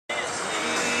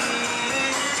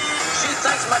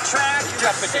thinks my tractor You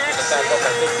got pictures of the back up,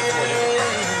 I think, before you.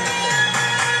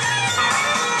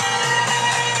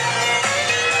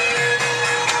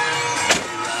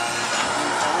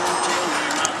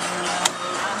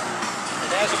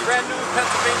 It has a brand new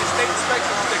Pennsylvania State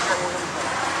Inspection sticker.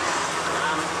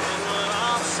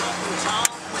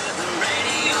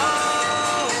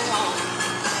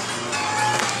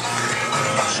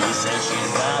 She says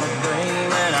she's got a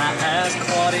dream and I ask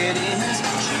what it is.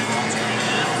 She wants a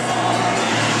little farm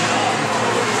in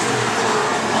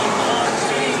one more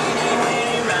teeny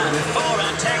ride before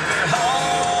I take her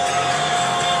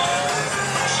home.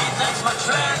 She thinks my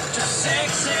tractor's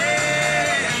sexy.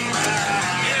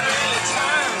 It really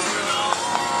turns her on.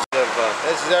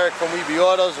 This is Eric from Weeby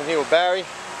Autos. I'm here with Barry.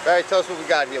 Barry, tell us what we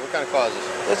got here. What kind of car is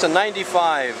this? It's a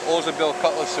 95 Oldsmobile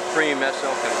Cutlass Supreme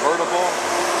SL convertible.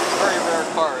 Very rare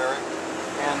car, Eric.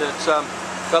 And it's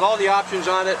got all the options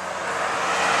on it.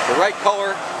 The right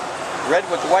color, red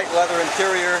with white leather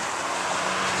interior,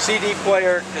 CD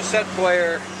player, cassette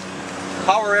player,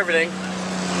 power everything.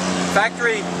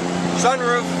 Factory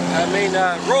sunroof,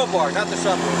 roll bar, not the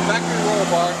sunroof. Factory roll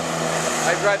bar.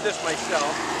 I drive this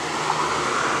myself.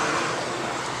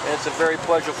 And it's a very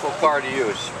pleasurable car to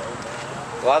use.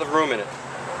 A lot of room in it.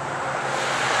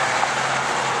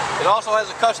 It also has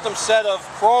a custom set of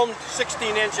chromed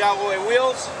 16-inch alloy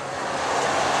wheels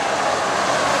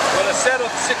with a set of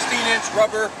 16-inch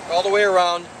rubber all the way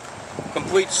around,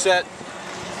 complete set.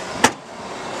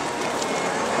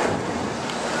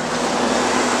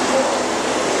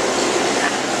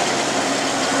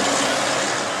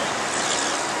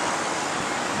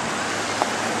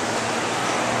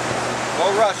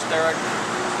 No rust, Eric.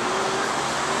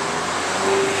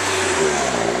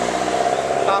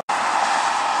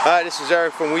 Hi, this is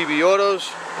Eric from Weeby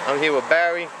Autos. I'm here with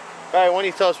Barry. Barry, why don't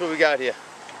you tell us what we got here?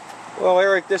 Well,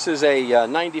 Eric, this is a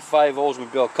 95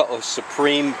 Oldsmobile Cutlass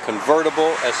Supreme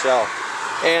convertible SL.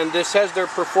 And this has their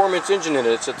performance engine in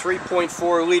it. It's a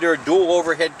 3.4 liter dual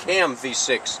overhead cam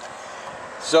V6.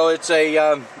 So it's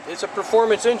a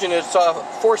performance engine. It's a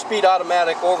 4-speed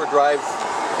automatic overdrive,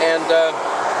 and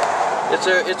it's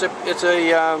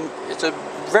a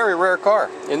very rare car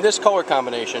in this color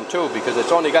combination too, because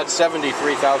it's only got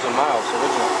 73,000 miles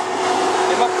original.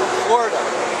 Came up from Florida,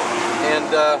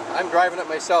 and I'm driving it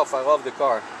myself. I love the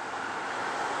car.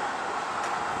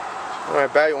 All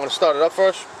right, Barry, you want to start it up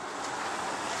first?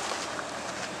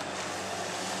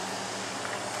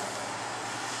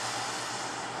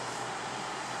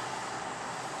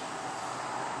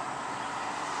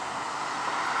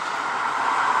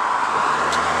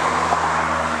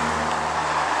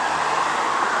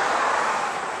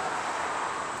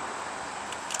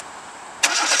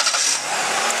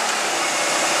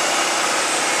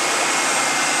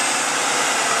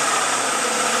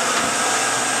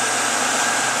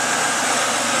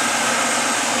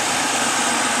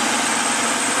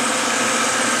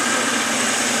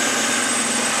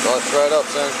 Starts right up,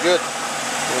 sounds good.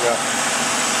 Here we go.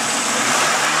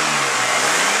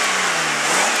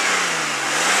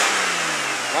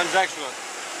 Runs excellent.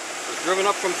 It's driven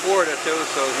up from Florida too,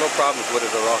 so there's no problems with it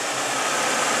at all. All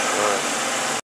right.